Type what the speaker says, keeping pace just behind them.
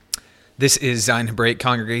This is Zion Hebraic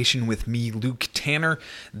Congregation with me, Luke Tanner.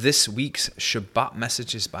 This week's Shabbat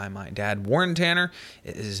message is by my dad, Warren Tanner.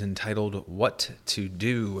 It is entitled, What to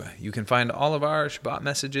Do. You can find all of our Shabbat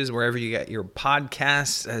messages wherever you get your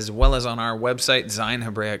podcasts, as well as on our website,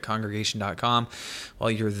 ZionHebraicCongregation.com.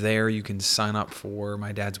 While you're there, you can sign up for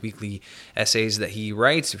my dad's weekly essays that he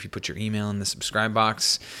writes if you put your email in the subscribe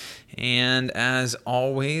box. And as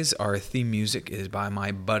always, our theme music is by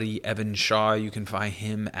my buddy Evan Shaw. You can find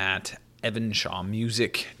him at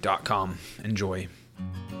evanshawmusic.com. Enjoy.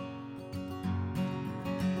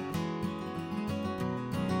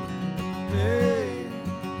 Hey,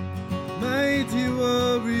 mighty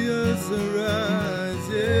warriors arise,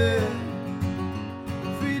 yeah.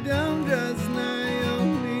 Freedom does nigh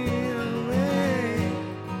only away.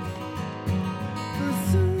 For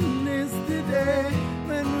soon is the day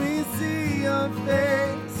when we see your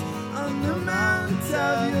face on the mount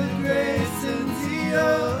of your grace and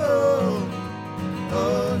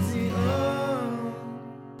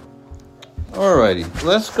Alrighty,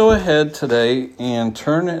 let's go ahead today and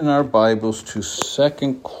turn in our Bibles to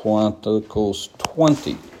 2 Chronicles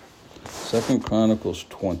 20. 2 Chronicles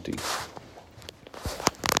 20.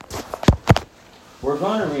 We're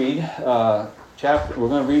going to read We're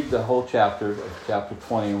going to read the whole chapter of chapter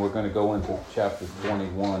 20, and we're going to go into chapter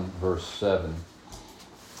 21, verse 7.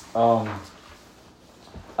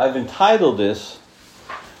 I've entitled this,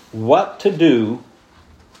 What to Do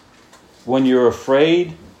When You're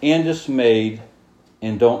Afraid and Dismayed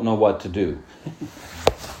and Don't Know What to Do.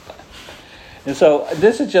 And so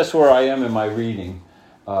this is just where I am in my reading,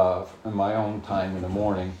 in my own time in the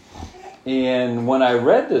morning. And when I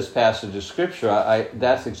read this passage of Scripture,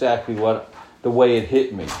 that's exactly the way it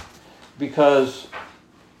hit me. Because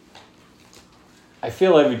I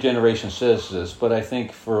feel every generation says this, but I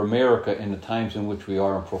think for America in the times in which we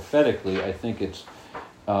are, and prophetically, I think it's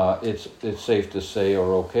safe to say,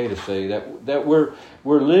 or okay to say, that we're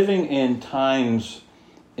living in times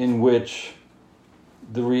in which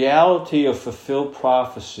the reality of fulfilled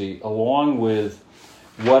prophecy, along with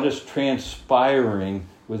what is transpiring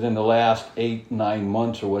within the last 8-9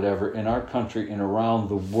 months or whatever in our country and around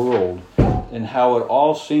the world, and how it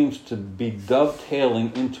all seems to be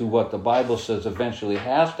dovetailing into what the Bible says eventually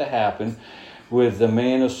has to happen with the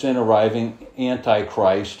man of sin arriving,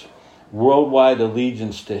 Antichrist, worldwide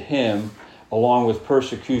allegiance to him, along with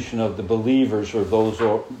persecution of the believers or those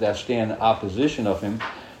that stand in opposition of him,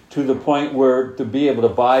 to the point where to be able to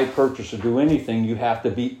buy, purchase, or do anything, you have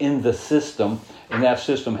to be in the system, and that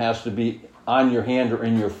system has to be on your hand or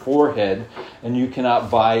in your forehead, and you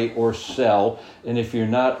cannot buy or sell. And if you're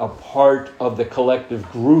not a part of the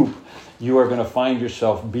collective group, you are going to find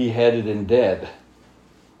yourself beheaded and dead.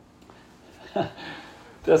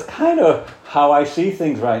 That's kind of how I see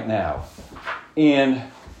things right now. And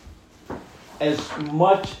as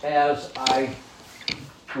much as at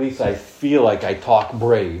least I feel like I talk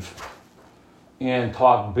brave and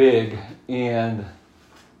talk big and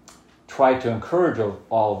try to encourage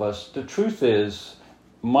all of us, the truth is,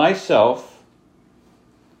 myself,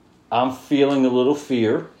 I'm feeling a little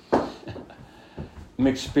fear. I'm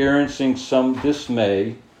experiencing some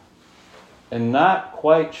dismay and not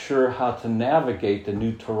quite sure how to navigate the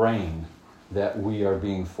new terrain that we are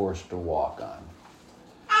being forced to walk on.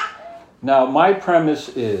 Now, my premise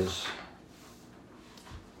is,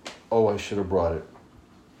 I should have brought it.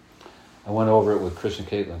 I went over it with Chris and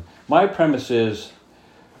Caitlin. My premise is,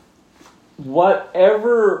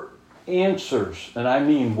 whatever answers, and I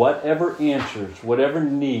mean whatever answers, whatever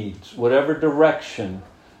needs, whatever direction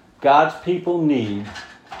God's people need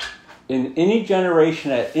in any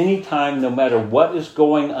generation at any time, no matter what is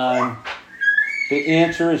going on, the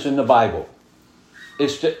answer is in the Bible.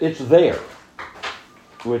 It's there,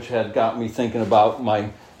 which had got me thinking about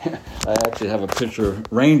I actually have a picture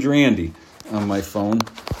of Ranger Andy on my phone,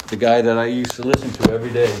 the guy that I used to listen to every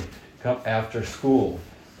day after school.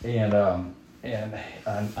 And on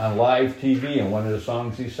live TV, and one of the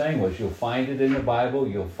songs he sang was, "You'll find it in the Bible,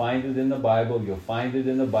 you'll find it in the Bible, you'll find it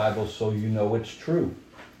in the Bible, so you know it's true."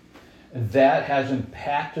 And that has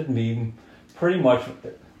impacted me pretty much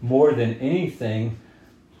more than anything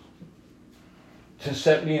to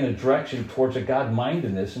set me in a direction towards a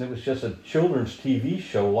God-mindedness. And it was just a children's TV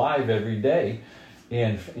show live every day.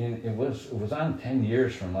 And it was on 10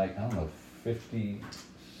 years from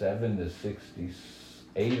 57 to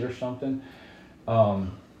 68 or something.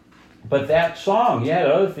 But that song,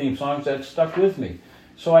 other theme songs that stuck with me.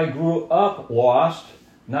 So I grew up lost,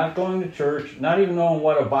 not going to church, not even knowing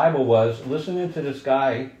what a Bible was, listening to this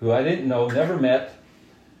guy who I didn't know, never met,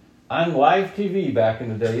 on live TV back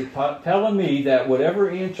in the day, telling me that whatever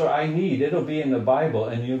answer I need, it'll be in the Bible,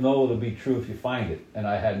 and you know it'll be true if you find it. And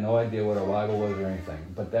I had no idea what a Bible was or anything,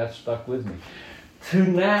 but that stuck with me. To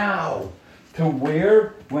now, to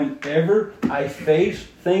where whenever I face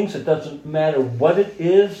things, it doesn't matter what it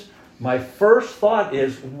is, my first thought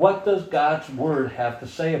is, what does God's Word have to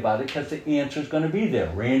say about it? Because the answer's going to be there.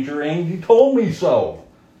 Ranger Andy told me so.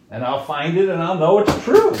 And I'll find it and I'll know it's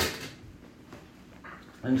true.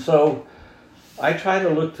 And so I try to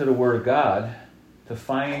look to the Word of God to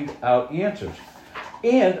find out answers.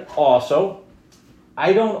 And also,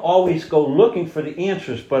 I don't always go looking for the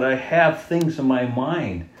answers, but I have things in my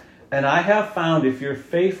mind. And I have found if you're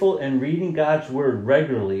faithful in reading God's Word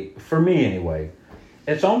regularly, for me anyway,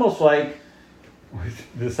 it's almost like,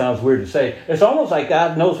 this sounds weird to say, it's almost like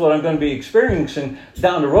God knows what I'm going to be experiencing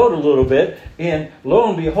down the road a little bit. And lo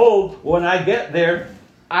and behold, when I get there,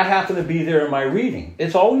 I happen to be there in my reading.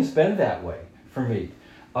 It's always been that way for me.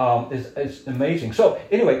 It's amazing. So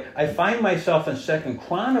anyway, I find myself in 2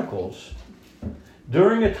 Chronicles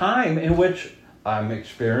during a time in which I'm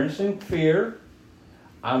experiencing fear.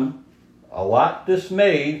 I'm a lot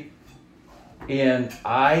dismayed, and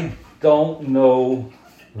I don't know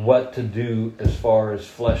what to do as far as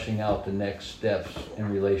fleshing out the next steps in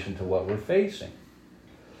relation to what we're facing.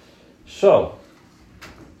 So,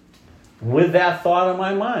 with that thought in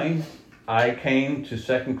my mind, I came to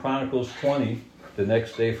 2 Chronicles 20 the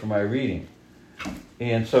next day for my reading.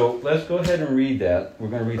 And so let's go ahead and read that. We're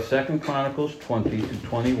going to read 2 Chronicles 20 to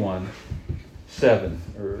 21,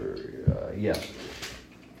 7. Yes.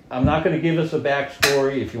 I'm not going to give us a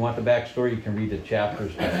backstory. If you want the backstory, you can read the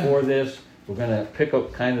chapters before this. We're going to pick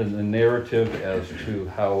up kind of the narrative as to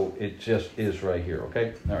how it just is right here,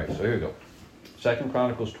 okay? All right, so here we go. 2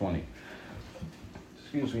 Chronicles 20.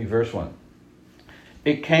 Verse 1.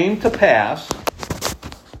 It came to pass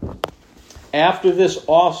after this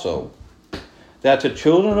also that the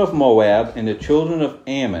children of Moab and the children of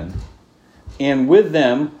Ammon, and with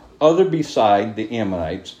them other beside the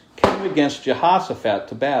Ammonites, came against Jehoshaphat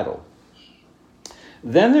to battle.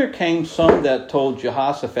 Then there came some that told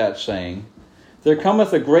Jehoshaphat, saying, There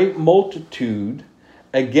cometh a great multitude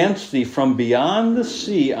against thee from beyond the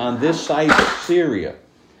sea on this side of Syria.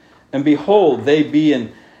 And behold, they be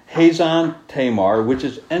in Hazon Tamar, which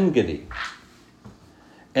is En-gedi.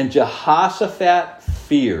 And Jehoshaphat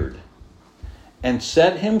feared, and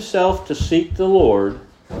set himself to seek the Lord,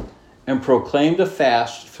 and proclaimed a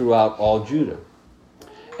fast throughout all Judah.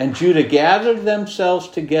 And Judah gathered themselves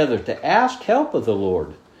together to ask help of the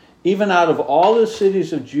Lord. Even out of all the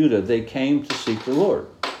cities of Judah they came to seek the Lord.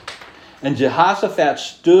 And Jehoshaphat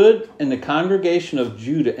stood in the congregation of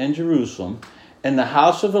Judah and Jerusalem in the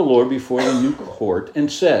house of the Lord before the new court,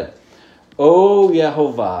 and said, O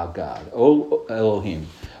Yehovah God, O Elohim,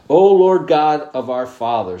 O Lord God of our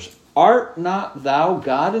fathers, art not thou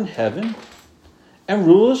God in heaven? And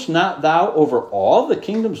rulest not thou over all the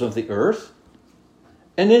kingdoms of the earth?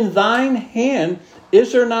 And in thine hand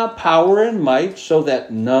is there not power and might, so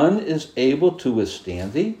that none is able to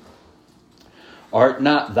withstand thee? Art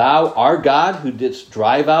not thou our God, who didst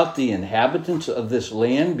drive out the inhabitants of this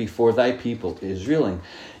land before thy people Israel, and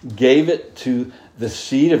gave it to the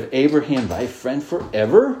seed of Abraham thy friend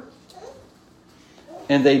forever?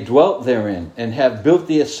 And they dwelt therein, and have built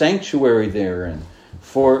thee a sanctuary therein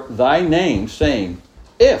for thy name, saying,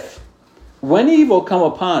 If, when evil come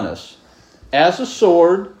upon us, as a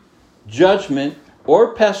sword, judgment,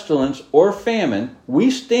 or pestilence, or famine,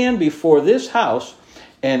 we stand before this house,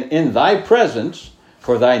 and in thy presence,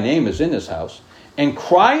 for thy name is in this house, and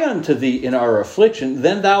cry unto thee in our affliction,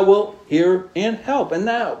 then thou wilt hear and help. And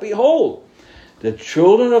now, behold, the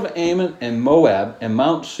children of Ammon and Moab and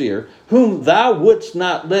Mount Seir, whom thou wouldst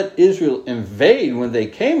not let Israel invade when they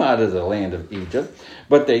came out of the land of Egypt,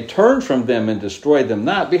 but they turned from them and destroyed them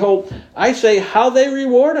not. Behold, I say, how they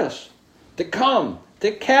reward us, to come,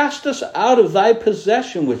 to cast us out of thy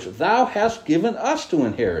possession, which thou hast given us to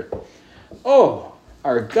inherit. Oh,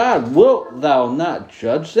 our God, wilt thou not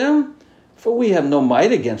judge them? For we have no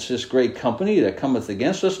might against this great company that cometh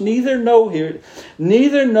against us, neither know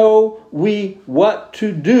we what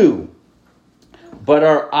to do, but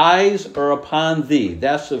our eyes are upon thee.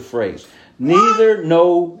 That's the phrase. Neither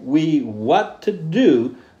know we what to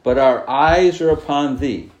do, but our eyes are upon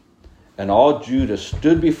thee. And all Judah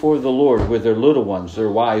stood before the Lord with their little ones, their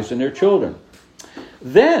wives, and their children.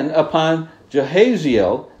 Then upon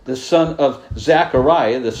Jehaziel, the son of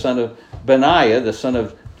Zechariah, the son of Benaiah, the son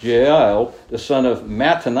of Jeiel, the son of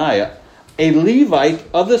Mattaniah, a Levite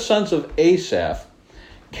of the sons of Asaph,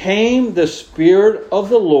 came the Spirit of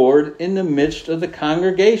the Lord in the midst of the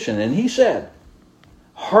congregation. And he said,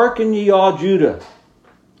 Hearken ye all Judah,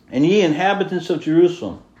 and ye inhabitants of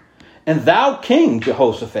Jerusalem, and thou King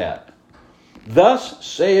Jehoshaphat. Thus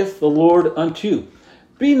saith the Lord unto you,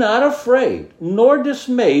 be not afraid, nor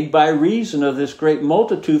dismayed by reason of this great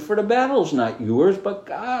multitude, for the battle is not yours, but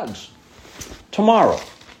God's. Tomorrow,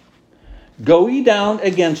 go ye down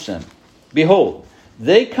against them. Behold,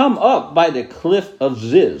 they come up by the cliff of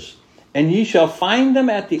Ziz, and ye shall find them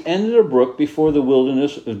at the end of the brook before the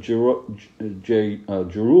wilderness of Jeruel.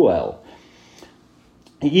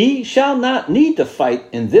 Ye shall not need to fight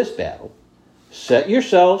in this battle. Set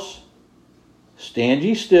yourselves, stand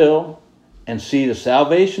ye still, and see the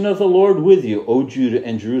salvation of the Lord with you, O Judah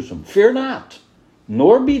and Jerusalem. Fear not,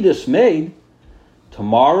 nor be dismayed.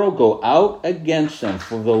 Tomorrow go out against them,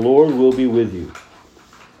 for the Lord will be with you.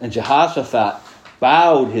 And Jehoshaphat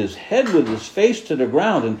bowed his head with his face to the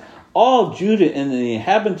ground, and all Judah and the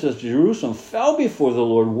inhabitants of Jerusalem fell before the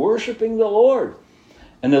Lord, worshiping the Lord.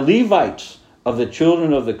 And the Levites of the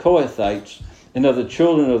children of the Kohathites and of the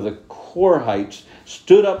children of the Korhites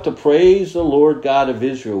stood up to praise the Lord God of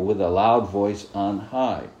Israel with a loud voice on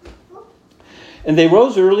high. And they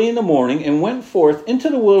rose early in the morning and went forth into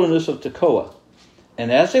the wilderness of Tekoa.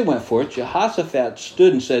 And as they went forth, Jehoshaphat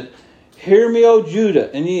stood and said, Hear me, O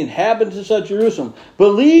Judah, and ye inhabitants of Jerusalem.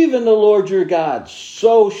 Believe in the Lord your God,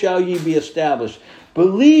 so shall ye be established.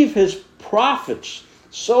 Believe his prophets,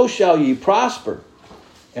 so shall ye prosper.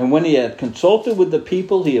 And when he had consulted with the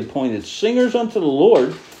people, he appointed singers unto the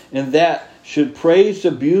Lord, and that should praise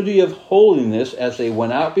the beauty of holiness as they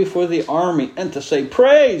went out before the army, and to say,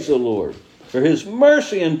 Praise the Lord, for his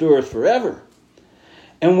mercy endureth forever.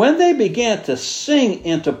 And when they began to sing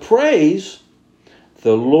and to praise,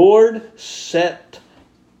 the Lord set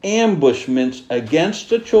ambushments against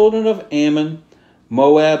the children of Ammon,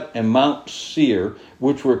 Moab, and Mount Seir,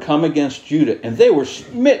 which were come against Judah, and they were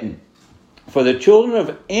smitten. For the children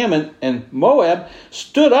of Ammon and Moab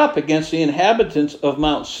stood up against the inhabitants of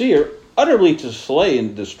Mount Seir, utterly to slay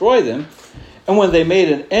and destroy them. And when they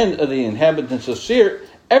made an end of the inhabitants of Seir,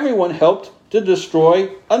 everyone helped to destroy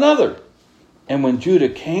another. And when Judah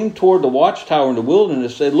came toward the watchtower in the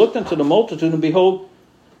wilderness, they looked unto the multitude, and behold,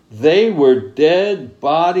 they were dead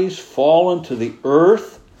bodies fallen to the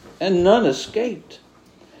earth, and none escaped.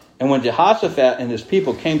 And when Jehoshaphat and his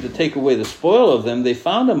people came to take away the spoil of them, they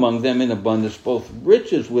found among them in abundance both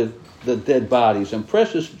riches with the dead bodies and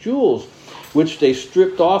precious jewels, which they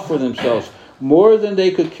stripped off for themselves, more than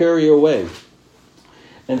they could carry away.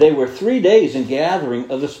 And they were 3 days in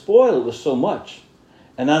gathering of the spoil, it was so much.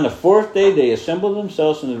 And on the 4th day they assembled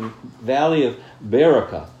themselves in the valley of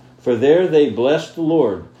Berakah, for there they blessed the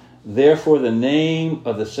Lord. Therefore the name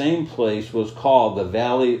of the same place was called the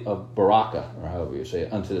Valley of Berakah, or however you say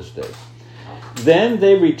it, unto this day. Then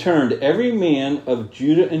they returned, every man of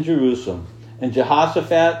Judah and Jerusalem, and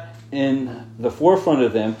Jehoshaphat in the forefront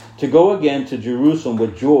of them, to go again to Jerusalem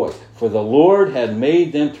with joy, for the Lord had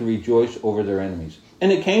made them to rejoice over their enemies.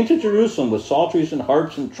 And it came to Jerusalem with psalteries and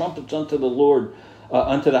harps and trumpets unto the Lord,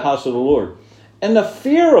 unto the house of the Lord. And the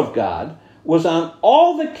fear of God was on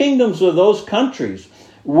all the kingdoms of those countries,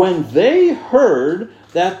 when they heard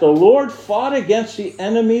that the Lord fought against the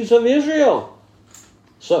enemies of Israel.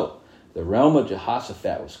 So the realm of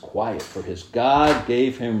Jehoshaphat was quiet, for his God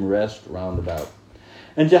gave him rest round about.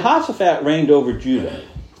 And Jehoshaphat reigned over Judah.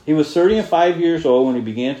 He was 35 years old when he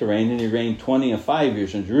began to reign, and he reigned 25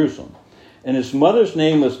 years in Jerusalem. And his mother's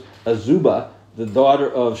name was Azubah, the daughter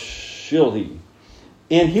of Shilhi.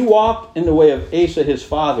 And he walked in the way of Asa his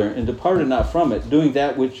father, and departed not from it, doing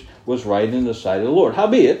that which was right in the sight of the Lord.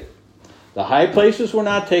 Howbeit, the high places were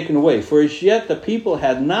not taken away, for as yet the people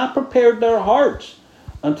had not prepared their hearts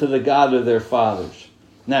unto the God of their fathers.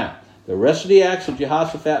 Now, the rest of the acts of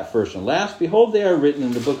Jehoshaphat, first and last, behold, they are written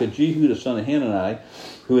in the book of Jehu the son of Hanani,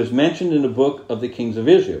 who is mentioned in the book of the kings of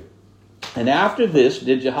Israel. And after this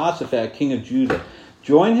did Jehoshaphat, king of Judah,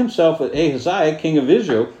 join himself with Ahaziah, king of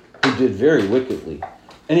Israel, who did very wickedly.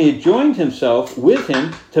 And he had joined himself with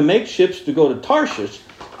him to make ships to go to Tarshish,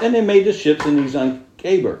 and they made the ships in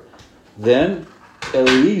Ezon-Geber. Then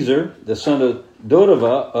Eliezer, the son of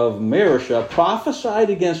Dodavah of Mareshah, prophesied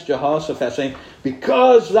against Jehoshaphat, saying,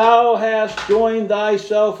 Because thou hast joined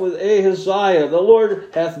thyself with Ahaziah, the Lord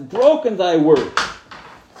hath broken thy work.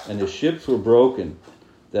 And the ships were broken,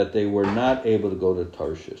 that they were not able to go to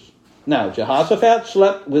Tarshish. Now Jehoshaphat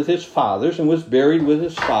slept with his fathers, and was buried with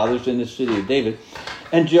his fathers in the city of David.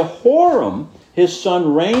 And Jehoram his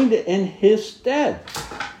son reigned in his stead.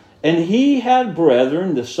 And he had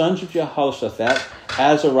brethren, the sons of Jehoshaphat,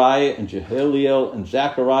 Azariah and Jehiel and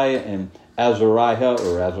Zechariah and Azariah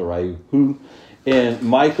or Azariah, and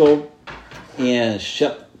Michael and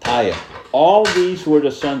Shephatiah. All these were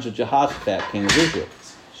the sons of Jehoshaphat, king of Israel.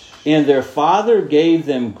 And their father gave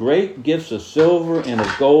them great gifts of silver and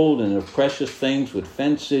of gold and of precious things with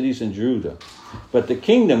fenced cities in Judah. But the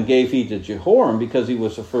kingdom gave he to Jehoram because he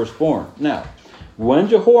was the firstborn. Now, when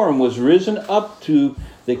Jehoram was risen up to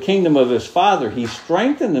the kingdom of his father, he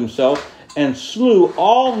strengthened himself and slew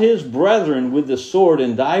all his brethren with the sword,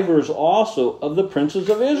 and divers also of the princes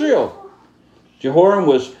of Israel. Jehoram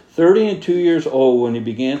was 32 years old when he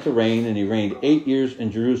began to reign, and he reigned 8 years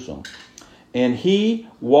in Jerusalem. And he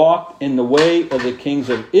walked in the way of the kings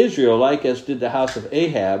of Israel, like as did the house of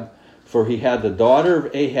Ahab, for he had the daughter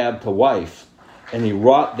of Ahab to wife, and he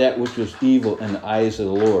wrought that which was evil in the eyes of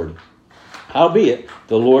the Lord. Howbeit,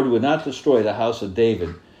 the Lord would not destroy the house of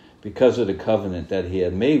David because of the covenant that he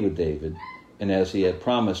had made with David, and as he had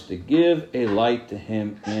promised to give a light to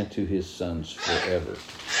him and to his sons forever.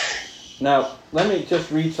 Now, let me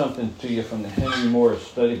just read something to you from the Henry Morris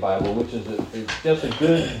Study Bible, which is it's just a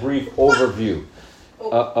good, brief overview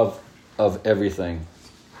of everything.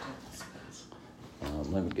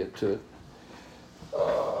 Let me get to it.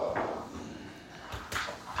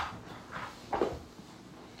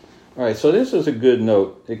 All right, so this is a good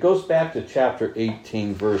note. It goes back to chapter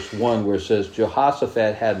 18, verse 1, where it says,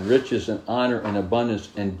 Jehoshaphat had riches and honor and abundance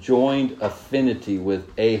and joined affinity with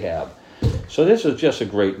Ahab. So this is just a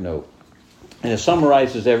great note. And it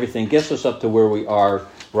summarizes everything, gets us up to where we are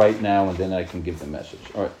right now, and then I can give the message.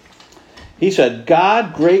 All right. He said,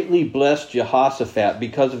 God greatly blessed Jehoshaphat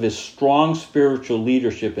because of his strong spiritual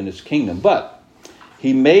leadership in his kingdom, but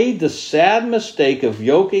he made the sad mistake of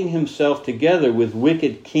yoking himself together with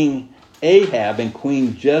wicked King Ahab and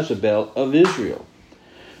Queen Jezebel of Israel.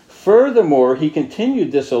 Furthermore, he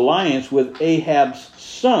continued this alliance with Ahab's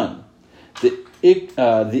son,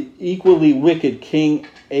 the equally wicked King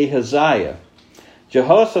Ahaziah.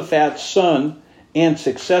 Jehoshaphat's son and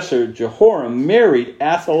successor Jehoram married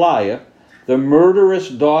Athaliah, the murderous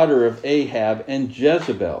daughter of Ahab and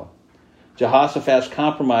Jezebel. Jehoshaphat's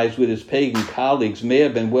compromise with his pagan colleagues may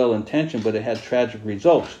have been well-intentioned, but it had tragic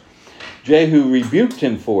results. Jehu rebuked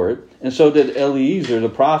him for it, and so did Eliezer the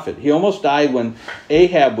prophet. He almost died when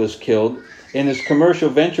Ahab was killed, and his commercial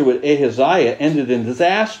venture with Ahaziah ended in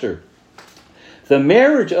disaster. The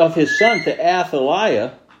marriage of his son to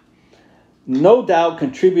Athaliah no doubt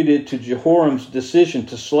contributed to Jehoram's decision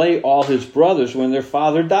to slay all his brothers when their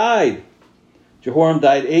father died. Jehoram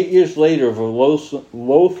died 8 years later of a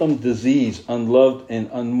loathsome disease, unloved and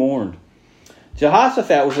unmourned.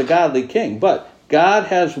 Jehoshaphat was a godly king, but God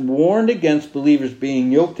has warned against believers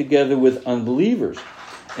being yoked together with unbelievers.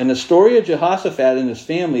 And the story of Jehoshaphat and his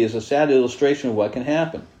family is a sad illustration of what can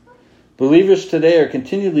happen. Believers today are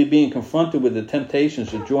continually being confronted with the temptations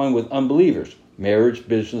to join with unbelievers. Marriage,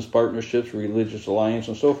 business partnerships, religious alliance,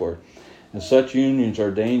 and so forth. And such unions are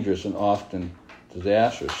dangerous and often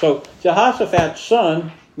disastrous. So Jehoshaphat's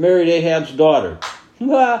son married Ahab's daughter.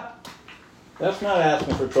 That's not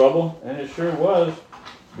asking for trouble, and it sure was,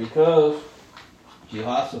 because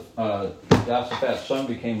Jehoshaphat's son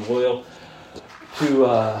became loyal to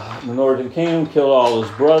the northern kingdom, killed all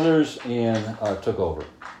his brothers, and took over.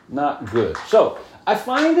 Not good. So I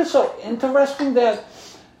find it so interesting that,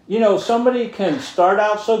 somebody can start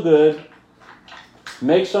out so good,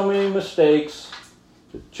 make so many mistakes,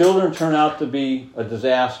 the children turn out to be a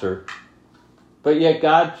disaster, but yet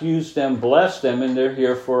God used them, blessed them, and they're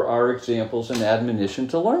here for our examples and admonition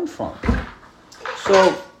to learn from.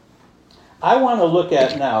 So I want to look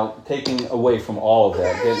at now, taking away from all of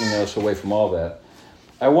that, getting us away from all that,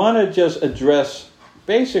 I want to just address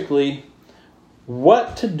basically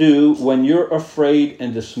what to do when you're afraid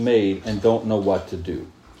and dismayed and don't know what to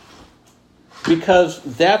do. Because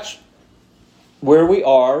that's where we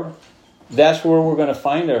are. That's where we're going to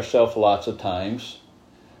find ourselves lots of times,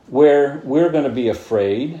 where we're going to be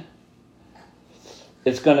afraid.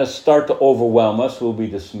 It's going to start to overwhelm us. We'll be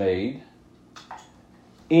dismayed.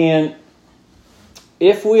 And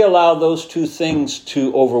if we allow those two things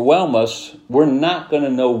to overwhelm us, we're not going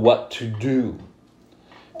to know what to do.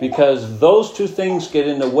 Because those two things get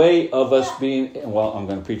in the way of us being... Well, I'm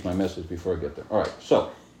going to preach my message before I get there. All right,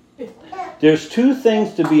 so there's two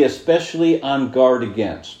things to be especially on guard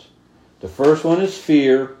against. The first one is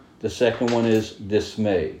fear. The second one is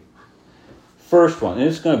dismay. First one, and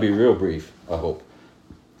it's going to be real brief, I hope.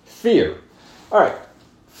 Fear. All right,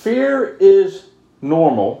 fear is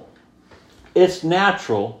normal. It's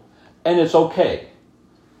natural, and it's okay.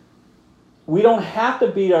 We don't have to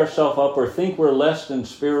beat ourselves up or think we're less than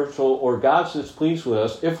spiritual or God's displeased with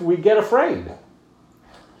us if we get afraid.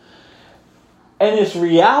 And it's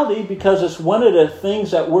reality because it's one of the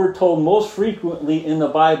things that we're told most frequently in the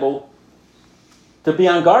Bible to be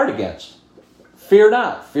on guard against. Fear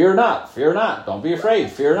not, fear not, fear not. Don't be afraid.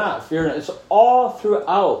 Fear not, fear not. It's all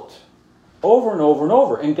throughout, over and over and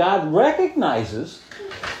over. And God recognizes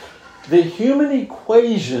the human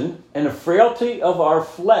equation and the frailty of our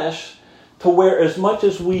flesh, to where as much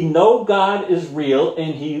as we know God is real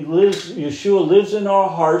and He lives, Yeshua lives in our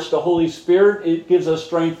hearts, the Holy Spirit, it gives us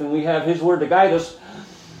strength, and we have His Word to guide us,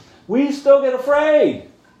 we still get afraid.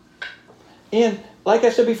 And like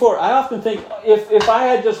I said before, I often think if I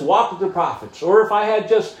had just walked with the prophets, or if I had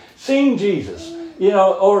just seen Jesus,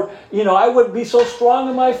 I would be so strong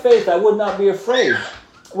in my faith, I would not be afraid.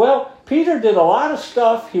 Well, Peter did a lot of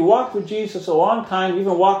stuff. He walked with Jesus a long time,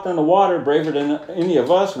 even walked on the water, braver than any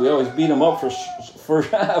of us. We always beat him up for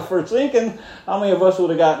sinking. How many of us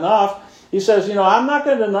would have gotten off? He says, I'm not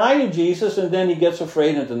going to deny you, Jesus, and then he gets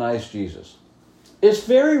afraid and denies Jesus. It's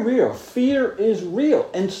very real. Fear is real,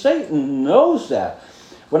 and Satan knows that.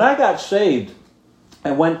 When I got saved,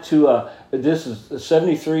 I went to, this is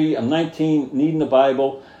 73, I'm 19, needing the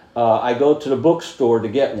Bible. I go to the bookstore to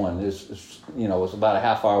get one. It was about a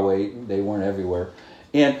half hour away. They weren't everywhere.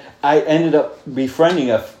 And I ended up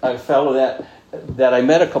befriending a fellow that I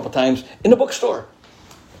met a couple times in the bookstore.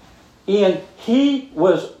 And he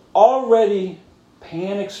was already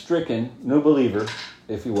panic-stricken, new believer,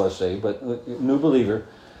 if he was saved, but new believer,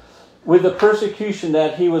 with the persecution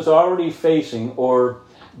that he was already facing, or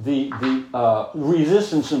the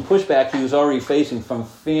resistance and pushback he was already facing from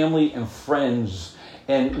family and friends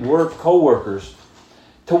and co-workers,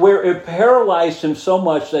 to where it paralyzed him so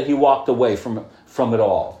much that he walked away from it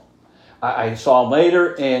all. I saw him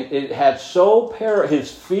later, and it had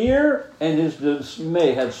his fear and his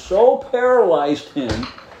dismay had so paralyzed him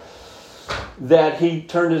that he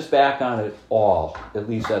turned his back on it all, at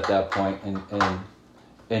least at that point,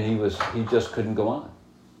 and he just couldn't go on.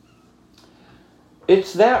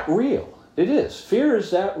 It's that real. It is. Fear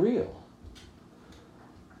is that real.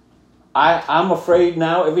 I'm afraid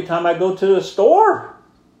now every time I go to the store.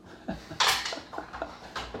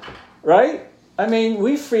 Right? I mean,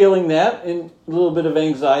 we're feeling that, in a little bit of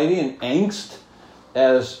anxiety and angst,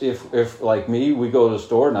 as if like me, we go to the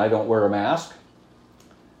store and I don't wear a mask.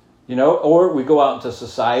 Or we go out into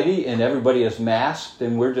society and everybody is masked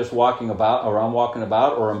and we're just walking about, or I'm walking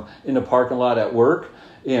about, or I'm in the parking lot at work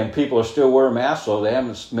and people are still wearing masks, so they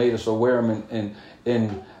haven't made us wear them in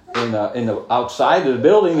the outside of the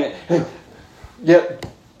building, and yet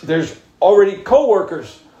there's already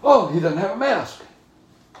co-workers. Oh, he doesn't have a mask.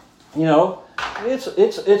 It's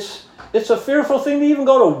a fearful thing to even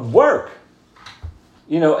go to work.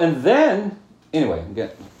 And then anyway, I'm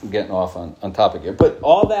getting off on topic here, but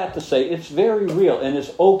all that to say, it's very real and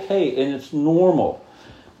it's okay and it's normal,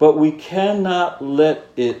 but we cannot let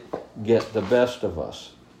it get the best of us.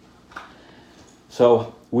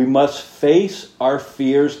 So we must face our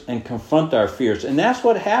fears and confront our fears. And that's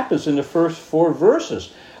what happens in the first 4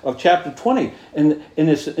 verses of chapter 20. And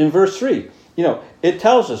it's in verse 3. It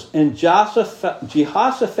tells us, and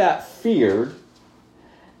Jehoshaphat feared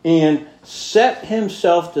and set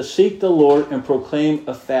himself to seek the Lord and proclaim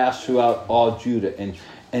a fast throughout all Judah.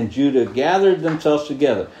 And Judah gathered themselves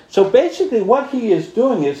together. So basically what he is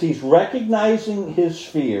doing is he's recognizing his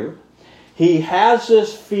fear. He has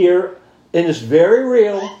this fear, and it's very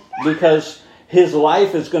real, because his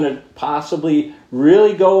life is going to possibly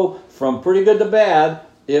really go from pretty good to bad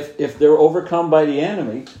if they're overcome by the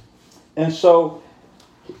enemy. And so,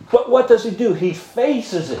 but what does he do? He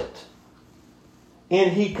faces it.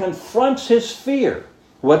 And he confronts his fear.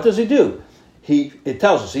 What does he do? It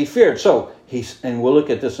tells us he feared. So, and we'll look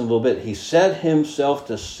at this in a little bit. He set himself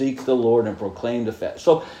to seek the Lord and proclaim the fast.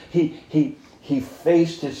 So, he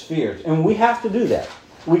faced his fears. And we have to do that.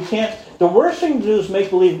 We can't. The worst thing to do is make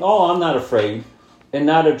believe, I'm not afraid, and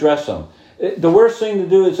not address them. The worst thing to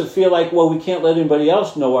do is to feel like, we can't let anybody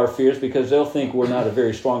else know our fears because they'll think we're not a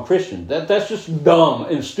very strong Christian. That's just dumb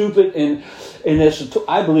and stupid, and it's,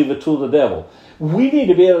 I believe, a tool of the devil. We need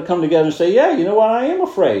to be able to come together and say, yeah, you know what, I am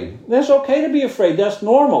afraid. That's okay to be afraid. That's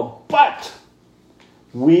normal. But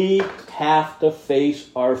we have to face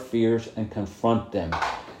our fears and confront them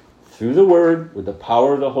through the Word with the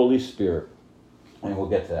power of the Holy Spirit. And we'll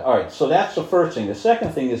get to that. All right, so that's the first thing. The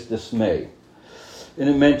second thing is dismay. And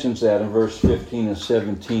it mentions that in verse 15 and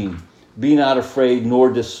 17. Be not afraid nor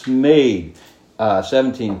dismayed.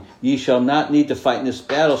 17. Ye shall not need to fight in this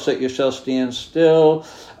battle. Set yourselves stand still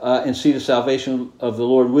and see the salvation of the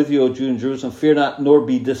Lord with you, O Judah and Jerusalem. Fear not nor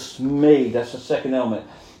be dismayed. That's the second element.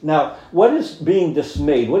 Now, what is being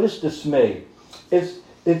dismayed? What is dismay? It's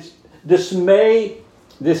dismay.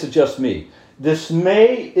 This is just me.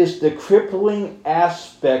 Dismay is the crippling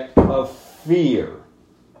aspect of fear.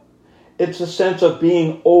 It's a sense of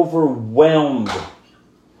being overwhelmed.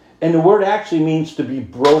 And the word actually means to be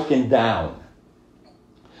broken down.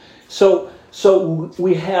 So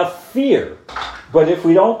we have fear. But if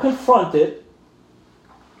we don't confront it,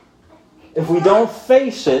 if we don't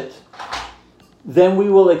face it, then we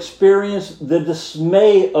will experience the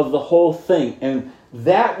dismay of the whole thing. And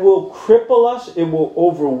that will cripple us. It will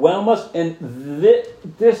overwhelm us. And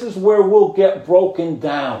this is where we'll get broken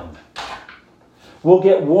down. We'll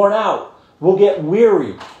get worn out. We'll get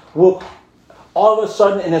weary. We'll all of a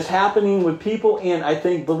sudden, and it's happening with people, and I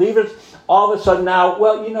think believers, all of a sudden now,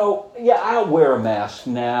 well, I'll wear a mask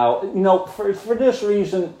now. For this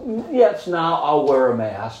reason, yes, now I'll wear a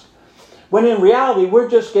mask. When in reality, we're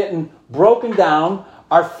just getting broken down.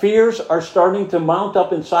 Our fears are starting to mount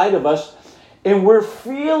up inside of us, and we're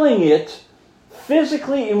feeling it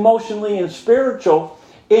physically, emotionally, and spiritual.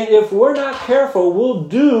 And if we're not careful, we'll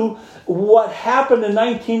do what happened in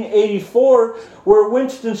 1984, where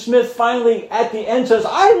Winston Smith finally at the end says,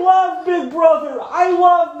 I love Big Brother, I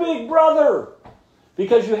love Big Brother.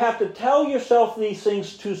 Because you have to tell yourself these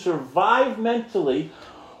things to survive mentally,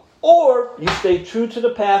 or you stay true to the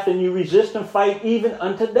path and you resist and fight even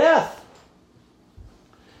unto death.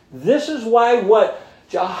 This is why what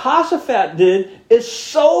Jehoshaphat did is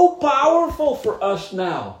so powerful for us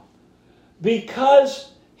now.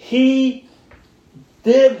 Because he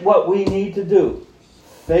did what we need to do.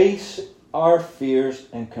 Face our fears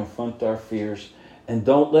and confront our fears. And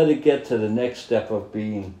don't let it get to the next step of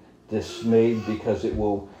being dismayed, because it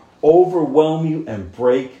will overwhelm you and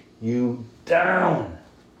break you down.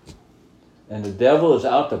 And the devil is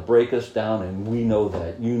out to break us down, and we know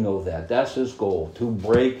that. You know that. That's his goal, to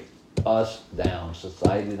break us down,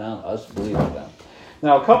 society down, us believers down.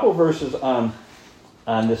 Now, a couple verses on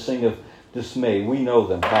this thing of dismay. We know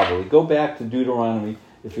them probably. Go back to Deuteronomy,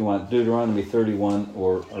 if you want, Deuteronomy 31,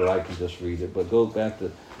 or I can just read it, but go back to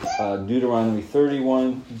Deuteronomy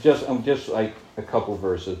 31, just like a couple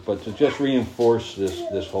verses, but to just reinforce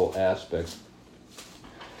this whole aspect.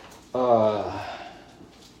 And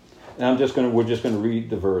we're just going to read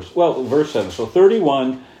the verse. Well, verse 7. So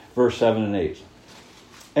 31, verse 7 and 8.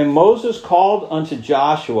 And Moses called unto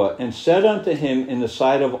Joshua and said unto him in the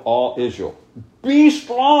sight of all Israel, Be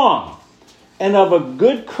strong and of a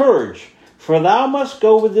good courage, for thou must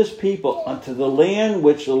go with this people unto the land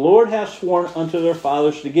which the Lord hath sworn unto their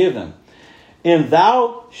fathers to give them. And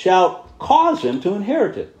thou shalt cause them to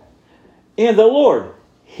inherit it. And the Lord,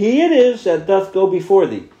 He it is that doth go before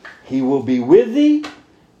thee. He will be with thee.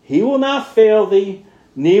 He will not fail thee,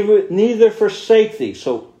 neither forsake thee.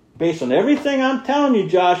 So, based on everything I'm telling you,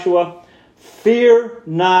 Joshua, fear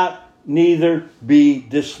not, neither be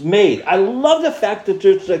dismayed. I love the fact that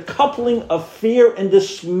there's a coupling of fear and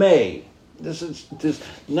dismay. This is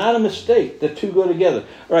not a mistake. The two go together.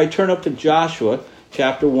 All right, turn up to Joshua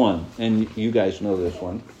chapter 1. And you guys know this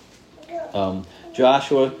one.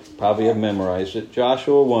 Joshua, probably have memorized it.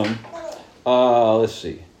 Joshua 1. Let's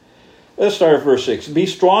see. Let's start at verse 6. Be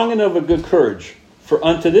strong and of a good courage, for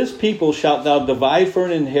unto this people shalt thou divide for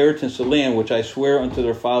an inheritance the land which I swear unto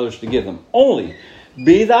their fathers to give them. Only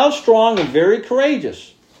be thou strong and very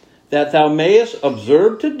courageous, that thou mayest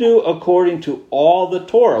observe to do according to all the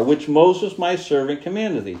Torah, which Moses my servant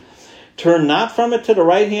commanded thee. Turn not from it to the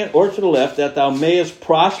right hand or to the left, that thou mayest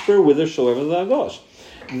prosper whithersoever thou goest.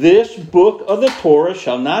 This book of the Torah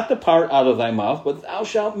shall not depart out of thy mouth, but thou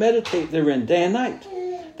shalt meditate therein day and night,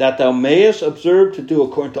 that thou mayest observe to do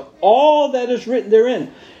according to all that is written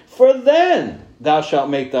therein. For then thou shalt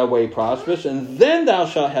make thy way prosperous, and then thou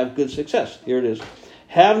shalt have good success. Here it is.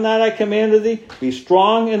 Have not I commanded thee? Be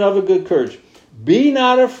strong and of a good courage. Be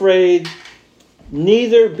not afraid,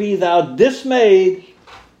 neither be thou dismayed,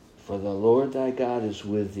 for the Lord thy God is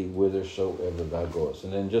with thee whithersoever thou goest.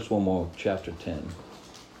 And then just one more, chapter 10.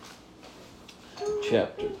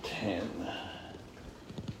 Chapter 10.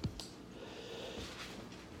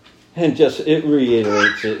 And it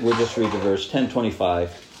reiterates it. We'll just read the verse, 10:25.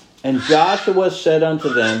 And Joshua said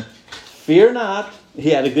unto them, Fear not.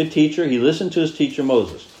 He had a good teacher. He listened to his teacher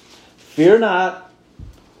Moses. Fear not,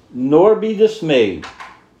 nor be dismayed.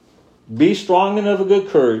 Be strong and of a good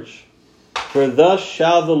courage, for thus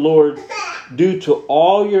shall the Lord do to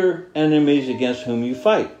all your enemies against whom you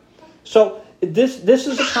fight. So this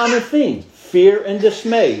is a common theme. Fear and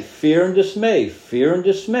dismay. Fear and dismay. Fear and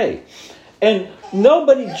dismay. And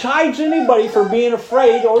nobody chides anybody for being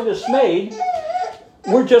afraid or dismayed.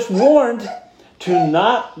 We're just warned to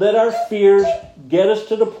not let our fears get us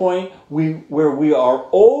to the point where we are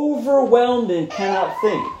overwhelmed and cannot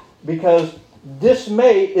think. Because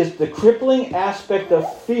dismay is the crippling aspect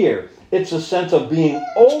of fear. It's a sense of being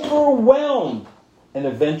overwhelmed and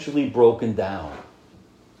eventually broken down.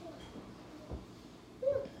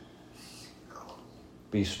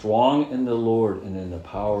 Be strong in the Lord and in the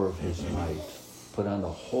power of his might. Put on the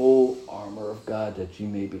whole armor of God that you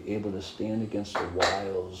may be able to stand against the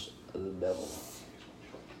wiles of the devil.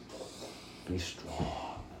 Be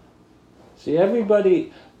strong. See,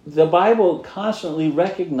 everybody, the Bible constantly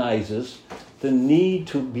recognizes the need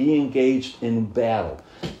to be engaged in battle.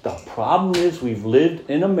 The problem is we've lived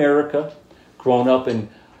in America, grown up in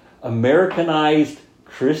Americanized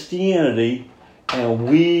Christianity, and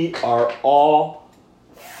we are all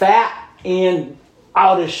fat and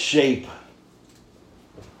out of shape.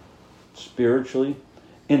 Spiritually,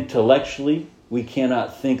 intellectually, we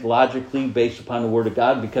cannot think logically based upon the Word of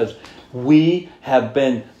God because we have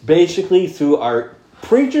been basically through our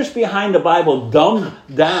preachers behind the Bible dumbed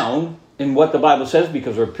down in what the Bible says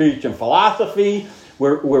because we're preaching philosophy,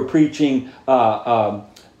 we're preaching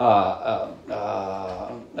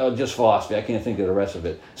just philosophy. I can't think of the rest of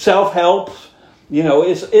it. Self-help. You know,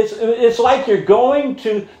 it's like you're going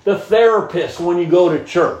to the therapist when you go to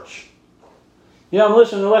church. You know, I'm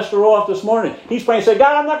listening to Lester Roloff this morning. He's praying, say,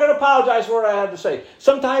 God, I'm not going to apologize for what I had to say.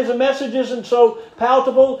 Sometimes the message isn't so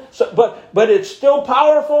palatable, but it's still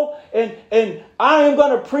powerful, and I am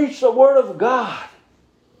going to preach the Word of God.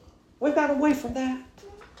 We've got away from that.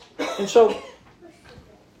 And so,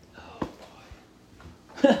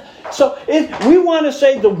 we want to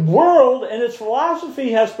say the world and its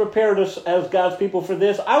philosophy has prepared us as God's people for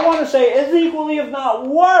this. I want to say as equally, if not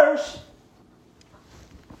worse,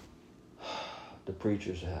 the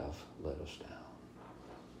preachers have let us down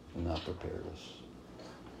and not prepared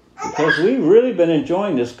us. Because we've really been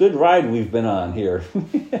enjoying this good ride we've been on here.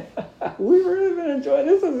 We've really been enjoying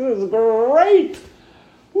this. This is great.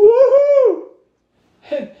 Woohoo!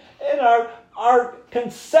 And our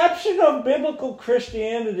conception of biblical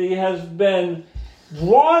Christianity has been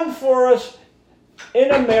drawn for us in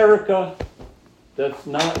America that's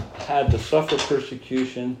not had to suffer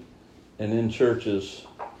persecution and in churches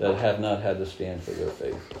that have not had to stand for their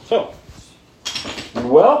faith. So,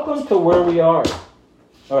 welcome to where we are.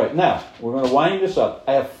 All right, now, we're going to wind this up.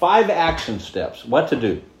 I have 5 action steps. What to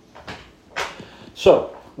do.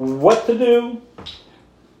 So, what to do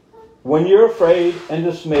when you're afraid and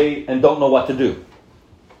dismayed and don't know what to do.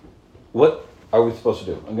 What are we supposed to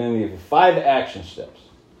do? I'm going to give you 5 action steps.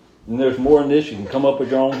 And there's more than this. You can come up with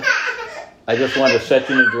your own. I just want to set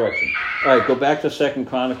you in a direction. All right, go back to 2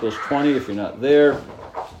 Chronicles 20 if you're not there.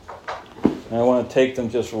 And I want to take them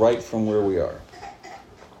just right from where we are.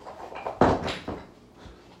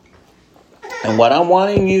 And what I'm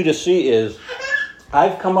wanting you to see is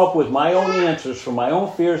I've come up with my own answers for my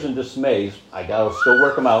own fears and dismays. I got to still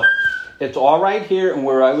work them out. It's all right here and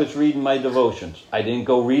where I was reading my devotions. I didn't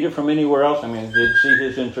go read it from anywhere else. I mean, I did see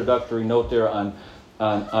his introductory note there on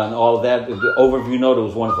all of that. The overview note, it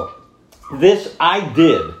was wonderful. This I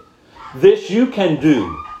did. This you can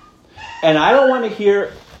do. And I don't want to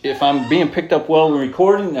hear, if I'm being picked up well in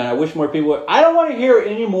recording, and I wish more people would, I don't want to hear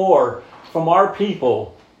anymore from our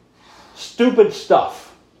people stupid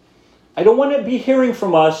stuff. I don't want to be hearing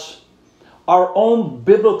from us our own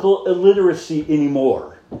biblical illiteracy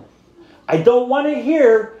anymore. I don't want to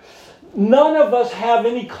hear none of us have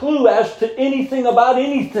any clue as to anything about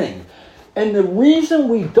anything. And the reason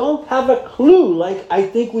we don't have a clue like I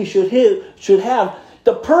think we should have,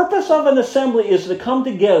 the purpose of an assembly is to come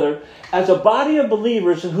together as a body of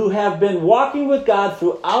believers who have been walking with God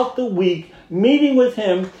throughout the week, meeting with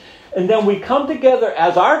Him, and then we come together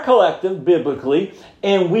as our collective, biblically,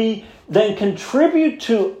 and we then contribute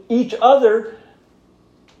to each other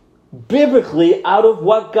biblically out of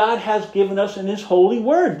what God has given us in His holy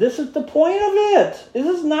word. This is the point of it. This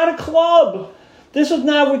is not a club. This is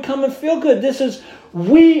not we come and feel good. This is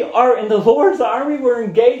we are in the Lord's army. We're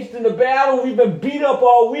engaged in the battle. We've been beat up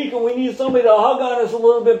all week and we need somebody to hug on us a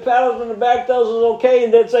little bit, pat us on the back, tell us it's okay,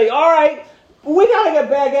 and then say, all right, we got to get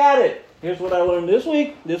back at it. Here's what I learned this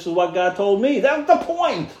week. This is what God told me. That's the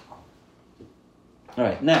point. All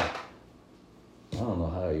right, now, I don't know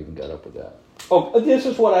how I even got up with that. Oh, this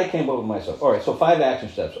is what I came up with myself. All right, so 5 action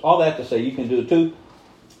steps. All that to say you can do it too.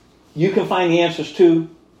 You can find the answers too.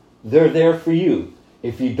 They're there for you.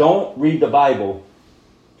 If you don't read the Bible,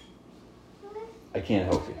 I can't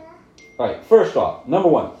help you. All right, first off, number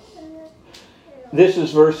 1. This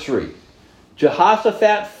is verse 3.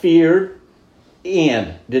 Jehoshaphat feared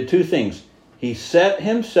and did 2 things. He set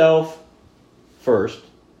himself first,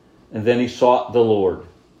 and then he sought the Lord.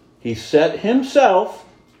 He set himself.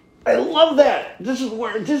 I love that. This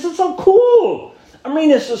is so cool. I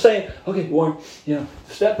mean, it's just saying, okay, Warren,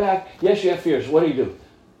 step back. Yes, you have fears. What do?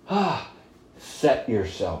 Set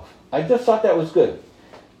yourself. I just thought that was good.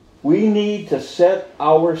 We need to set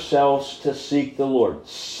ourselves to seek the Lord.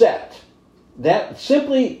 Set. That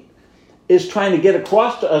simply is trying to get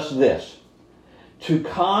across to us this. To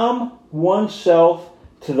calm oneself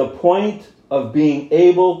to the point of being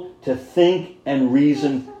able to think and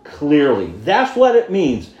reason clearly. That's what it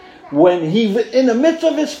means. When he, in the midst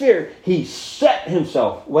of his fear, he set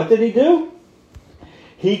himself. What did he do?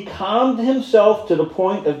 He calmed himself to the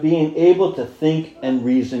point of being able to think and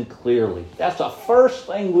reason clearly. That's the first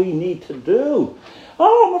thing we need to do.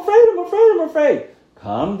 Oh, I'm afraid.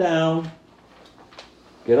 Calm down.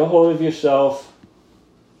 Get a hold of yourself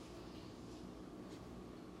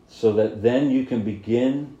so that then you can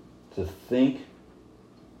begin to think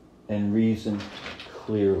and reason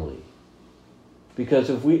clearly. Because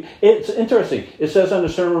it's interesting. It says on the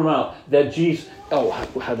Sermon on the Mount that Jesus,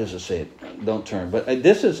 how does it say it? Don't turn. But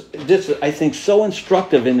this is I think so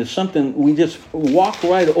instructive, and it's something we just walk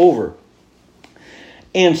right over.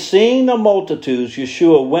 And seeing the multitudes,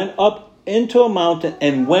 Yeshua went up into a mountain,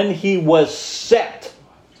 and when he was set,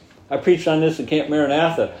 I preached on this in Camp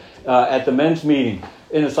Maranatha at the men's meeting.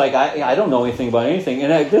 And it's like, I don't know anything about anything.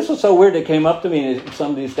 And this was so weird. They came up to me, and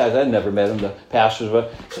some of these guys, I'd never met them, the pastors,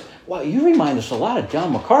 but said, wow, you remind us a lot of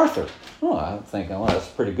John MacArthur. Oh, I'm thinking, well, that's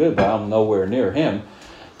pretty good, but I'm nowhere near him.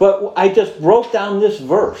 But I just broke down this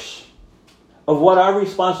verse of what our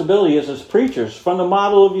responsibility is as preachers from the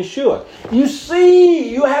model of Yeshua.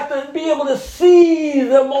 You have to be able to see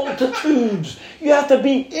the multitudes. You have to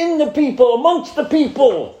be in the people, amongst the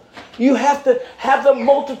people. You have to have the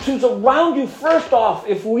multitudes around you first off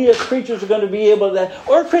if we as preachers are going to be able to,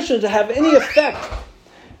 or Christians, to have any effect.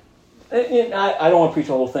 And I don't want to preach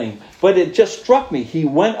the whole thing, but it just struck me. He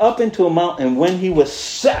went up into a mountain, and when he was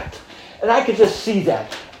set, and I could just see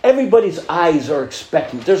that. Everybody's eyes are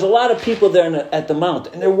expectant. There's a lot of people there at the mount,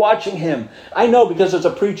 and they're watching him. I know because as a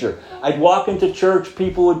preacher, I'd walk into church,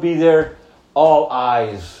 people would be there, all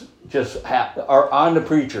eyes just are on the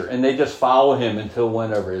preacher, and they just follow him until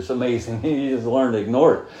whenever. It's amazing. You just learn to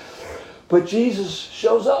ignore it. But Jesus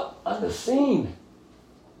shows up on the scene,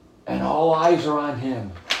 and all eyes are on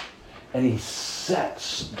him. And he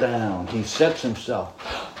sets down. He sets himself.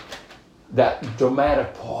 That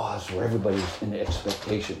dramatic pause where everybody's in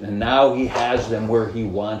expectation. And now he has them where he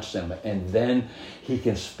wants them. And then he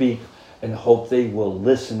can speak and hope they will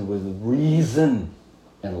listen with reason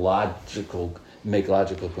and make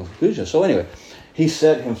logical conclusions. So anyway, he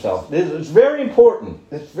set himself. It's very important.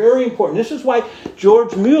 It's very important. This is why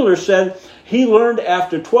George Mueller said he learned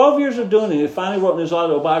after 12 years of doing it, he finally wrote in his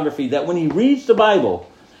autobiography, that when he reads the Bible,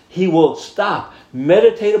 he will stop,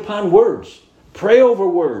 meditate upon words, pray over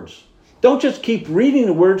words. Don't just keep reading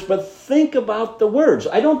the words, but think about the words.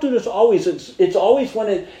 I don't do this always. It's always when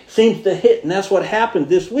it seems to hit, and that's what happened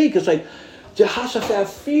this week. It's like Jehoshaphat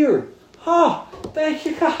feared. Oh, thank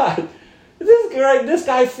you, God. This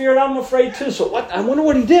guy feared. I'm afraid too. So what? I wonder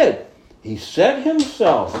what he did. He set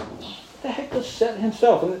himself. What the heck does set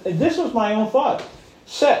himself? And this was my own thought.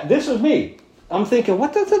 Set. This is me. I'm thinking,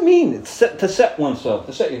 what does it mean? To set oneself,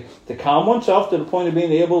 to calm oneself to the point of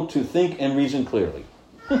being able to think and reason clearly.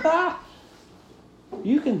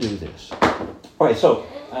 You can do this. All right, so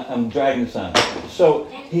I'm dragging this on. So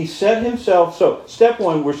he set himself. So step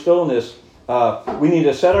one, we're still in this. We need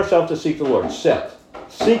to set ourselves to seek the Lord.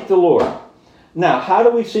 Seek the Lord. Now, how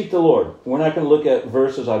do we seek the Lord? We're not going to look at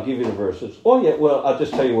verses. I'll give you the verses. Oh, yeah, well, I'll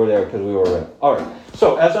just tell you where they are because we already read. All right.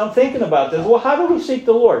 So as I'm thinking about this, well, how do we seek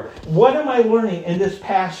the Lord? What am I learning in this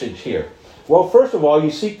passage here? Well, first of all,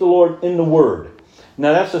 you seek the Lord in the Word.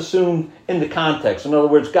 Now, that's assumed in the context. In other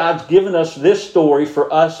words, God's given us this story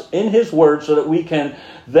for us in His Word so that we can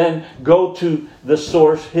then go to the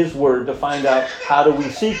source, His Word, to find out how do we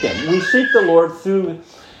seek Him. We seek the Lord through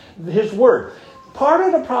His Word. Part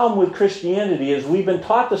of the problem with Christianity is we've been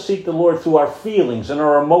taught to seek the Lord through our feelings and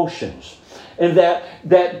our emotions. And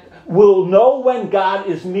that we'll know when God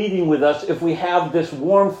is meeting with us if we have this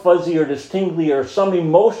warm, fuzzy, or this tingly, or some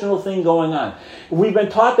emotional thing going on. We've been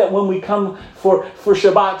taught that when we come for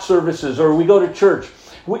Shabbat services or we go to church,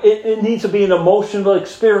 it needs to be an emotional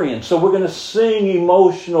experience. So we're going to sing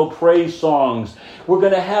emotional praise songs. We're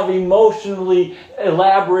going to have emotionally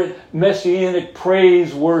elaborate messianic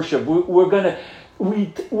praise worship. We've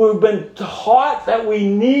been taught that we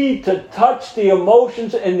need to touch the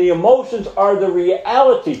emotions, and the emotions are the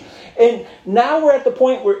reality. And now we're at the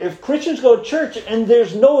point where if Christians go to church and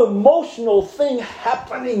there's no emotional thing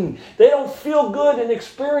happening, they don't feel good and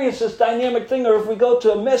experience this dynamic thing, or if we go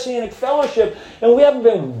to a messianic fellowship and we haven't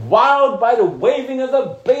been wowed by the waving of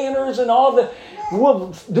the banners and all the,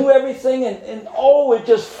 we'll do everything and it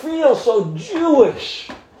just feels so Jewish.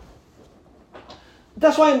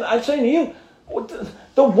 That's why I'm saying to you,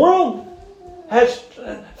 the world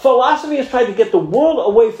philosophy has tried to get the world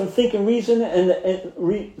away from thinking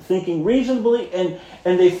thinking reasonably, and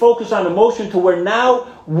they focus on emotion to where now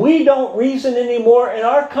we don't reason anymore. In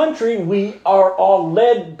our country, we are all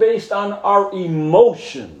led based on our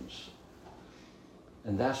emotions.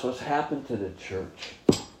 And that's what's happened to the church.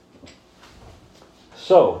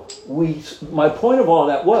 So, my point of all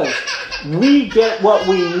that was, we get what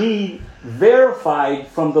we need verified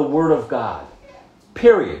from the Word of God.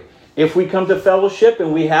 Period. If we come to fellowship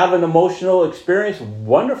and we have an emotional experience,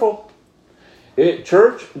 wonderful.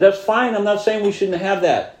 Church, that's fine. I'm not saying we shouldn't have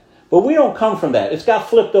that. But we don't come from that. It's got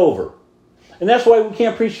flipped over. And that's why we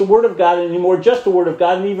can't preach the Word of God anymore, just the Word of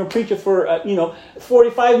God, and even preach it for,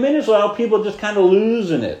 45 minutes without people just kind of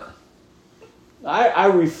losing it. I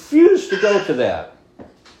refuse to go to that.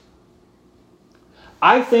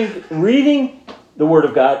 I think reading the Word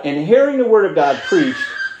of God and hearing the Word of God preached,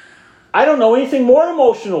 I don't know anything more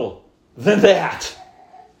emotional than that.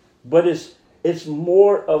 But it's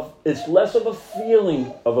less of a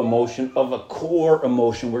feeling of emotion, of a core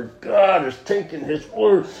emotion where God is taking His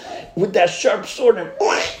Word with that sharp sword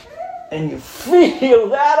and you feel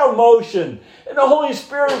that emotion. And the Holy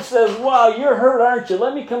Spirit says, wow, you're hurt, aren't you?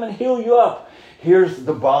 Let me come and heal you up. Here's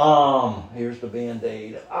the balm. Here's the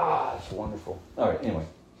Band-Aid. It's wonderful. All right, anyway.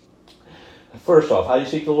 First off, how do you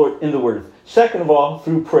seek the Lord? In the Word. Second of all,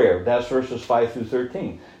 through prayer. That's verses 5 through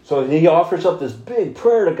 13. So he offers up this big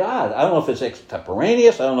prayer to God. I don't know if it's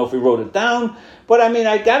extemporaneous. I don't know if he wrote it down. But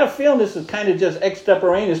I got a feeling this is kind of just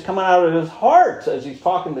extemporaneous coming out of his heart as he's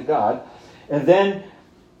talking to God. And then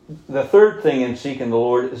the third thing in seeking the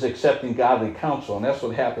Lord is accepting godly counsel. And that's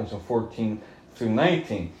what happens in 14 through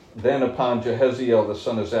 19. Then upon Jehaziel, the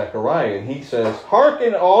son of Zechariah, and he says,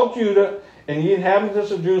 hearken all Judah and ye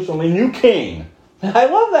inhabitants of Jerusalem, and you king. I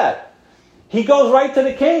love that. He goes right to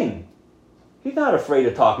the king. He's not afraid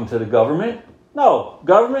of talking to the government. No,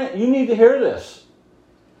 government, you need to hear this.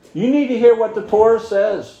 You need to hear what the Torah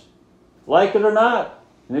says. Like it or not.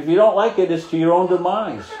 And if you don't like it, it's to your own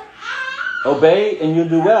demise. Obey and you'll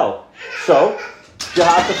do well. So,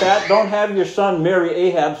 Jehoshaphat, don't have your son marry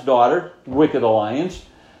Ahab's daughter, wicked alliance.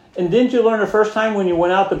 And didn't you learn the first time when you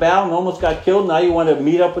went out to battle and almost got killed, now you want to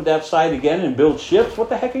meet up with that side again and build ships? What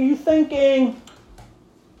the heck are you thinking?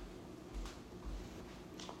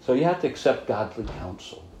 So you have to accept godly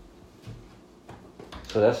counsel.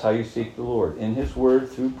 So that's how you seek the Lord. In His Word,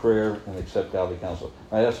 through prayer, and accept godly counsel.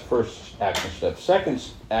 All right, that's the first action step. Second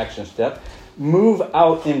action step, move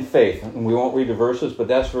out in faith. And we won't read the verses, but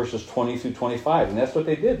that's verses 20 through 25. And that's what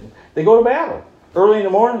they did. They go to battle. Early in the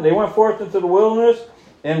morning, they went forth into the wilderness,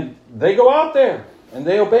 and they go out there, and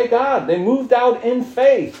they obey God. They moved out in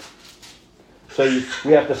faith. So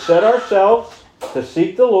we have to set ourselves to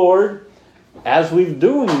seek the Lord. As we're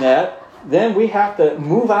doing that, then we have to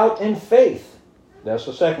move out in faith. That's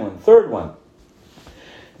the second one. Third one.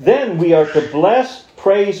 Then we are to bless,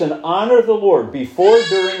 praise, and honor the Lord before,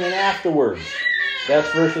 during, and afterwards.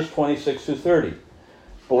 That's verses 26 through 30.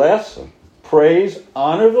 Bless, praise,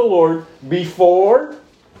 honor the Lord before.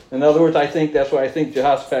 In other words, I think that's why I think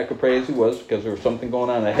Jehoshaphat could pray as he was, because there was something going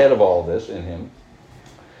on ahead of all this in him.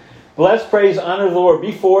 Bless, praise, honor the Lord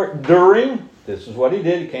before, during. This is what he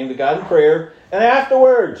did. He came to God in prayer. And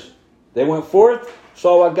afterwards, they went forth,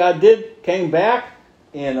 saw what God did, came back.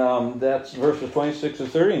 And that's verses 26 to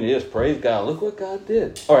 30. And they just praised God. Look what God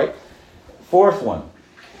did. All right. Fourth one.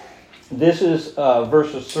 This is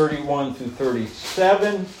verses 31 through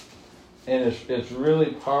 37. And it's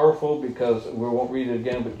really powerful because we won't read it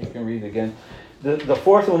again, but you can read it again. The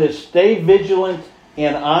fourth one is stay vigilant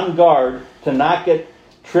and on guard to not get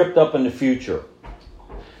tripped up in the future.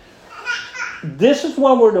 This is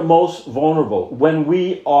when we're the most vulnerable. When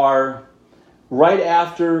we are right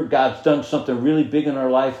after God's done something really big in our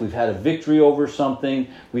life. We've had a victory over something.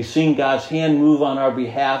 We've seen God's hand move on our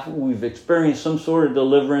behalf. We've experienced some sort of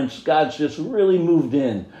deliverance. God's just really moved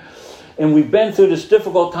in. And we've been through this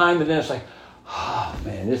difficult time, and then it's like, oh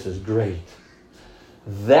man, this is great.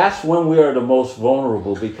 That's when we are the most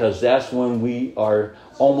vulnerable, because that's when we are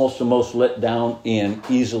almost the most let down and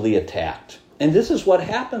easily attacked. And this is what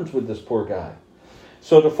happens with this poor guy.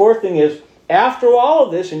 So the fourth thing is, after all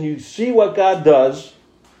of this, and you see what God does,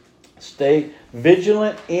 stay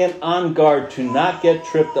vigilant and on guard to not get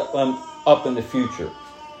tripped up in the future.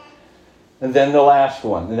 And then the last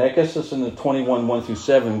one, and that gets us in the 21, 1 through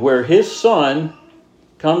 7, where his son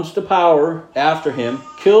comes to power after him,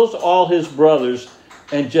 kills all his brothers,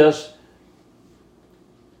 and just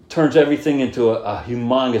turns everything into a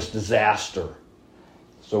humongous disaster.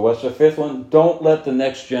 So what's the fifth one? Don't let the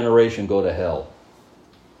next generation go to hell.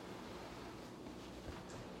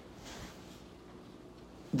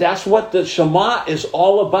 That's what the Shema is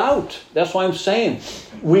all about. That's why I'm saying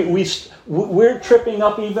we're tripping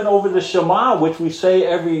up even over the Shema, which we say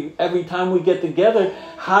every time we get together,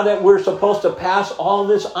 how that we're supposed to pass all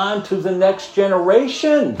this on to the next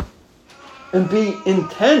generation. And be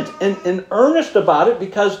intent and earnest about it,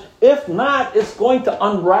 because if not, it's going to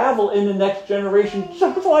unravel in the next generation,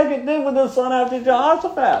 just like it did with the son after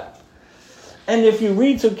Jehoshaphat. And if you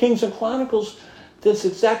read through Kings and Chronicles, that's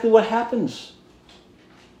exactly what happens.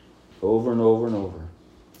 Over and over and over.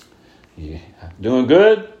 Yeah. Doing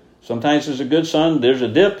good. Sometimes there's a good son, there's a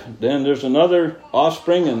dip, then there's another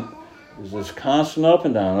offspring, and there's this constant up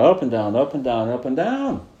and down, up and down, up and down, up and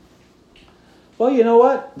down. Well, you know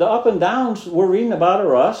what? The up and downs we're reading about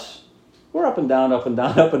are us. We're up and down, up and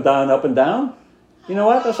down, up and down, up and down. You know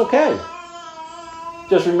what? That's okay.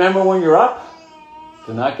 Just remember when you're up,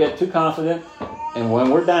 to not get too confident. And when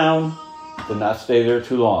we're down, to not stay there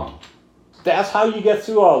too long. That's how you get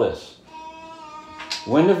through all this.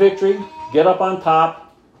 Win the victory, get up on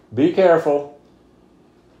top, be careful,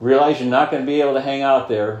 realize you're not going to be able to hang out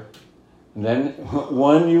there. And then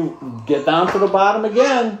when you get down to the bottom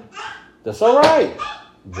again, that's all right.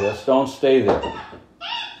 Just don't stay there.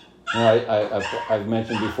 You know, I've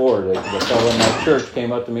mentioned before that the fellow in my church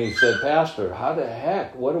came up to me and said, "Pastor, how the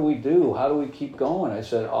heck? What do we do? How do we keep going?" I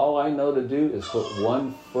said, "All I know to do is put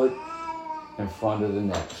one foot in front of the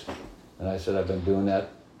next." And I said, I've been doing that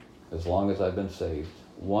as long as I've been saved.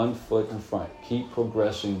 One foot in front. Keep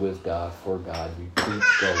progressing with God, for God. You keep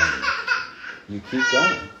going. You keep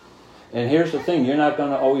going. And here's the thing. You're not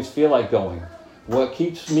going to always feel like going. What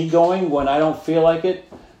keeps me going when I don't feel like it?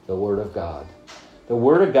 The Word of God. The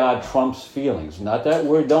Word of God trumps feelings. Not that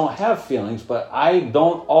we don't have feelings, but I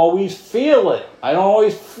don't always feel it. I don't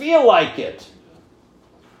always feel like it.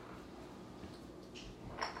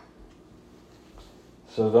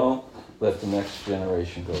 So don't let the next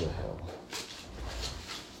generation go to hell.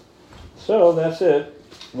 So that's it.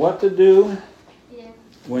 What to do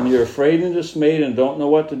when you're afraid and dismayed and don't know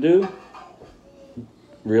what to do?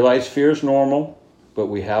 Realize fear is normal, but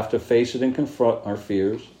we have to face it and confront our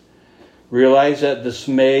fears. Realize that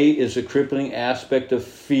dismay is a crippling aspect of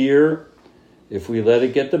fear. If we let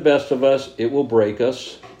it get the best of us, it will break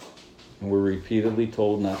us. And we're repeatedly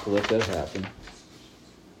told not to let that happen.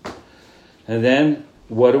 And then,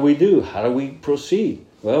 what do? How do we proceed?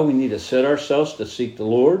 Well, we need to set ourselves to seek the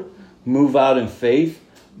Lord, move out in faith,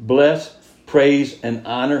 bless, praise, and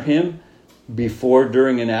honor Him before,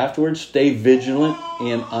 during, and afterwards. Stay vigilant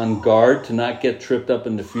and on guard to not get tripped up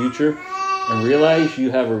in the future. And realize you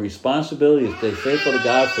have a responsibility to stay faithful to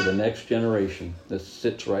God for the next generation that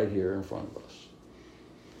sits right here in front of us.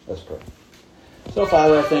 Let's pray. So,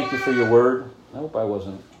 Father, I thank you for your word. I hope I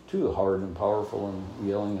wasn't too hard and powerful and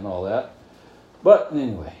yelling and all that. But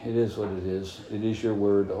anyway, it is what it is. It is your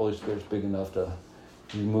word. The Holy Spirit's big enough to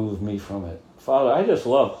remove me from it. Father,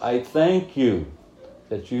 I thank you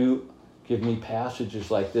that you give me passages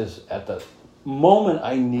like this at the moment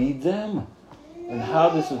I need them. And how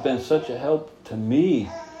this has been such a help to me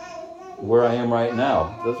where I am right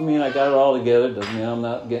now. Doesn't mean I got it all together. Doesn't mean I'm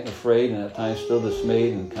not getting afraid and at times still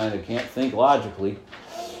dismayed and kind of can't think logically.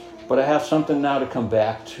 But I have something now to come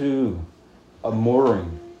back to. A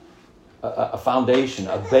mooring. A foundation.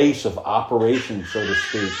 A base of operation, so to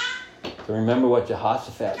speak. To remember what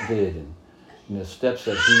Jehoshaphat did and the steps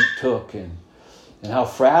that he took and how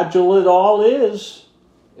fragile it all is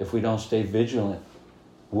if we don't stay vigilant.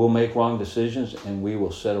 We'll make wrong decisions and we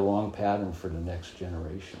will set a wrong pattern for the next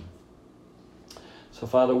generation. So,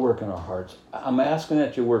 Father, work in our hearts. I'm asking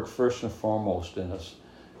that you work first and foremost in us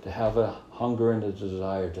to have a hunger and a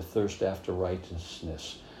desire to thirst after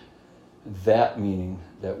righteousness. That meaning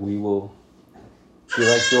that we will be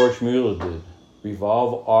like George Mueller did,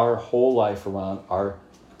 revolve our whole life around our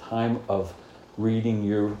time of reading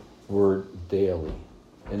your word daily.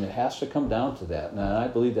 And it has to come down to that. And I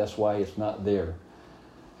believe that's why it's not there.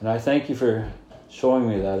 And I thank you for showing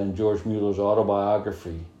me that in George Mueller's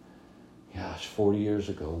autobiography. Gosh, 40 years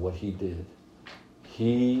ago, what he did.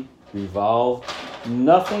 He revolved.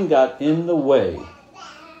 Nothing got in the way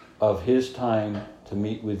of his time to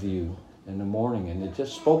meet with you in the morning. And it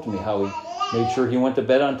just spoke to me how he made sure he went to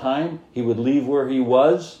bed on time. He would leave where he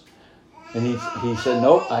was. And he said,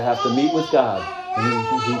 nope, I have to meet with God.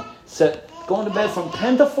 And he said, going to bed from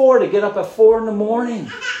 10 to 4 to get up at 4 in the morning.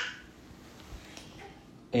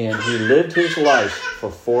 And he lived his life for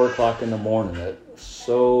 4 o'clock in the morning. That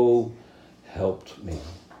so helped me.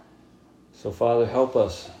 So, Father, help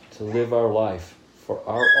us to live our life for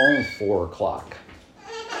our own 4 o'clock,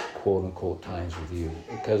 quote unquote, times with you.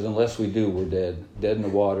 Because unless we do, we're dead. Dead in the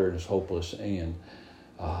water and it's hopeless. And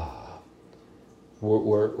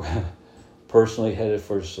we're personally headed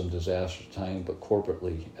for some disastrous time, but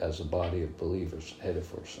corporately, as a body of believers, headed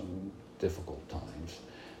for some difficult times.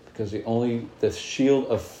 Because the shield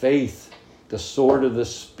of faith, the sword of the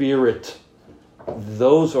Spirit,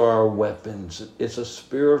 those are our weapons. It's a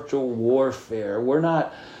spiritual warfare. We're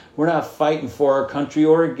not fighting for our country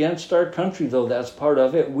or against our country, though that's part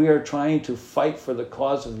of it. We are trying to fight for the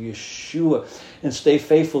cause of Yeshua and stay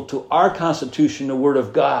faithful to our Constitution, the Word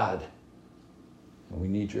of God. And we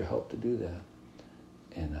need your help to do that.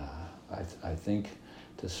 And I think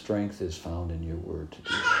the strength is found in your Word to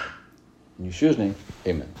do that. In Yeshua's name,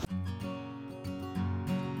 amen.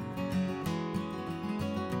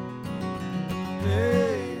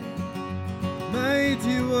 Hey,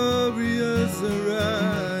 mighty warriors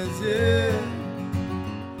arise, yeah.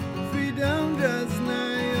 Freedom does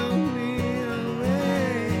nigh only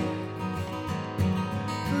away.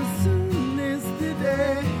 For soon is the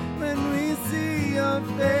day when we see your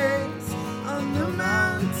face on the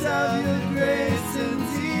mount of your grace and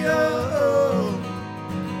your